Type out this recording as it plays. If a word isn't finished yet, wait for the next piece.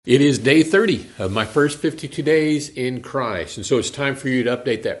It is day 30 of my first 52 days in Christ. And so it's time for you to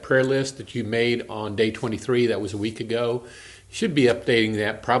update that prayer list that you made on day 23. That was a week ago. You should be updating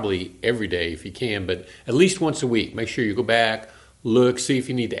that probably every day if you can, but at least once a week. Make sure you go back, look, see if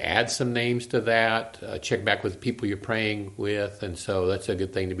you need to add some names to that, check back with the people you're praying with. And so that's a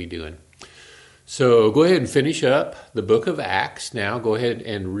good thing to be doing. So go ahead and finish up the book of Acts. Now go ahead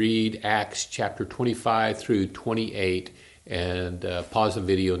and read Acts chapter 25 through 28. And pause the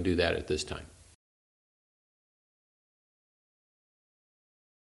video and do that at this time.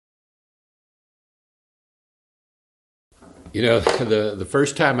 You know, the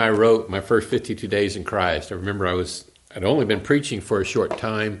first time I wrote my first 52 days in Christ, I remember I'd only been preaching for a short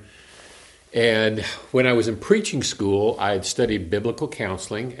time. And when I was in preaching school, I had studied biblical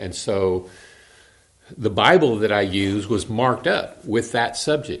counseling. And so the Bible that I used was marked up with that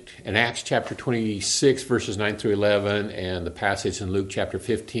subject. In Acts chapter 26, verses 9 through 11, and the passage in Luke chapter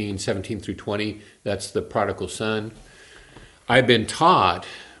 15, 17 through 20, that's the prodigal son. I've been taught,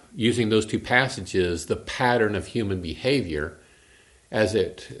 using those two passages, the pattern of human behavior as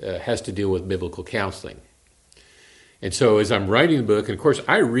it has to deal with biblical counseling. And so as I'm writing the book, and of course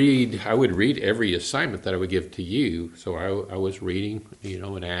I would read every assignment that I would give to you. So I was reading,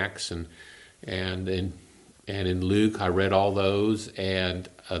 in Acts and in Luke, I read all those, and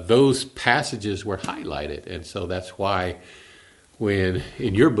those passages were highlighted. And so that's why when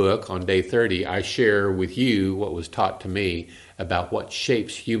in your book on day 30, I share with you what was taught to me about what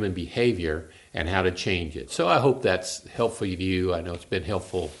shapes human behavior and how to change it. So I hope that's helpful to you. I know it's been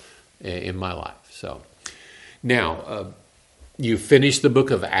helpful in my life. So now, you finish the book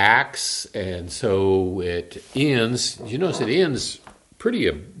of Acts, and so it ends. You notice it ends pretty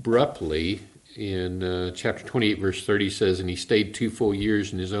abruptly. In chapter 28, verse 30 says, "And he stayed 2 full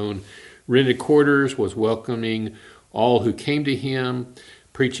years in his own rented quarters, was welcoming all who came to him,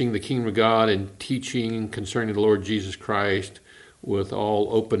 preaching the kingdom of God and teaching concerning the Lord Jesus Christ with all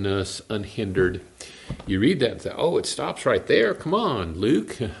openness, unhindered." You read that and say, oh, it stops right there. Come on,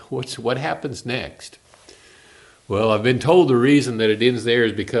 Luke, what happens next? Well, I've been told the reason that it ends there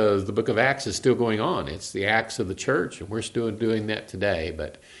is because the book of Acts is still going on. It's the Acts of the church, and we're still doing that today.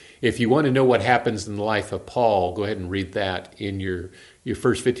 But if you want to know what happens in the life of Paul, go ahead and read that in your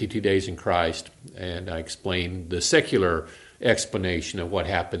first 52 days in Christ. And I explain the secular explanation of what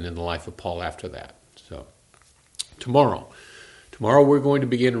happened in the life of Paul after that. So tomorrow we're going to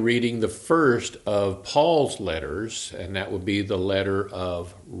begin reading the first of Paul's letters, and that would be the letter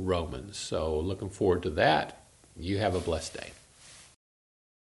of Romans. So looking forward to that. You have a blessed day.